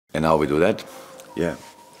And how we do that? Yeah,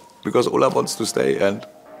 because Olaf wants to stay, and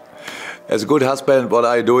as a good husband, what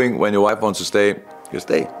are you doing when your wife wants to stay? You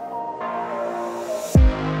stay.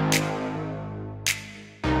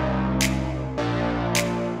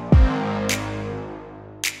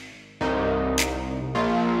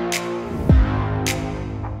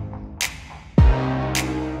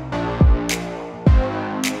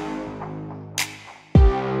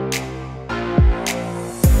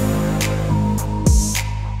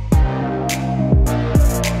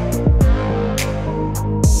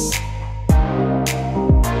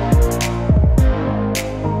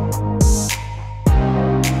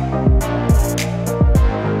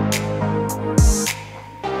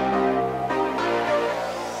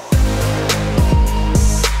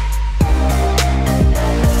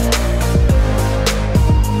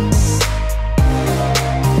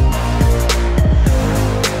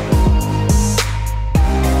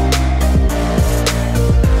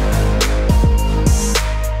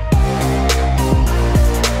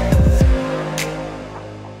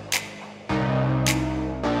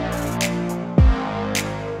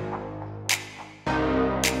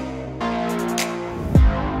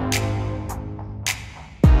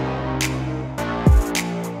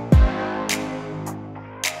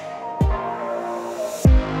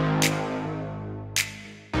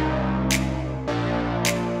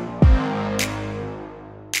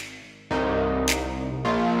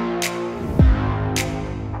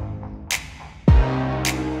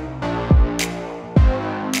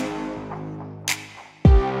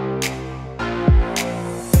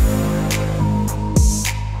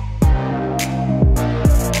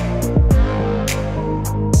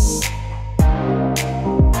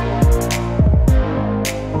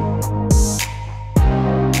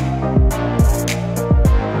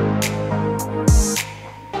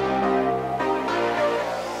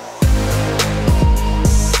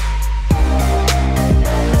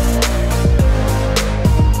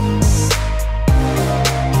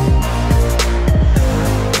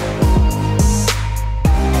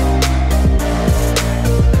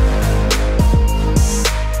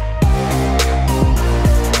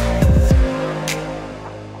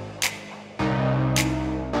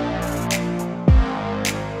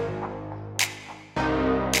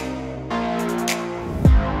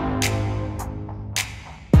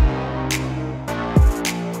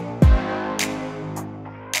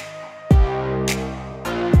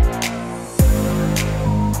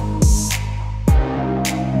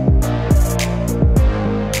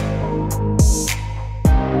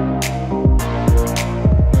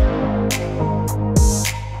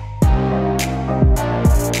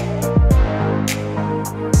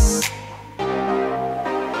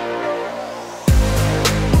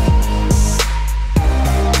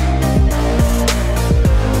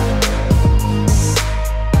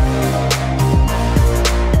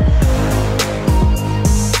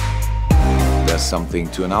 Something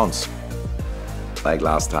to announce. Like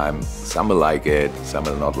last time, some will like it, some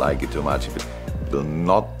will not like it too much. If it will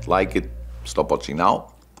not like it, stop watching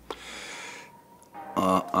now.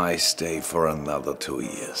 I stay for another 2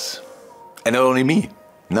 years. And not only me,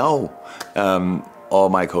 no. All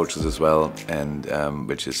my coaches as well, and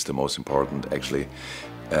which is the most important actually.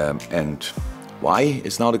 And why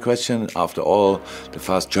is now the question. After all, the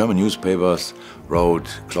fast German newspapers wrote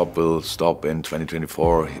Klopp will stop in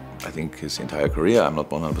 2024, I think his entire career. I'm not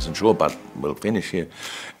 100% sure, but we'll finish here.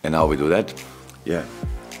 And how we do that? Yeah,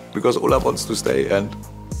 because Olaf wants to stay, and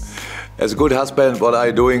as a good husband, what are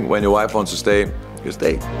you doing when your wife wants to stay? You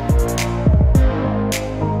stay.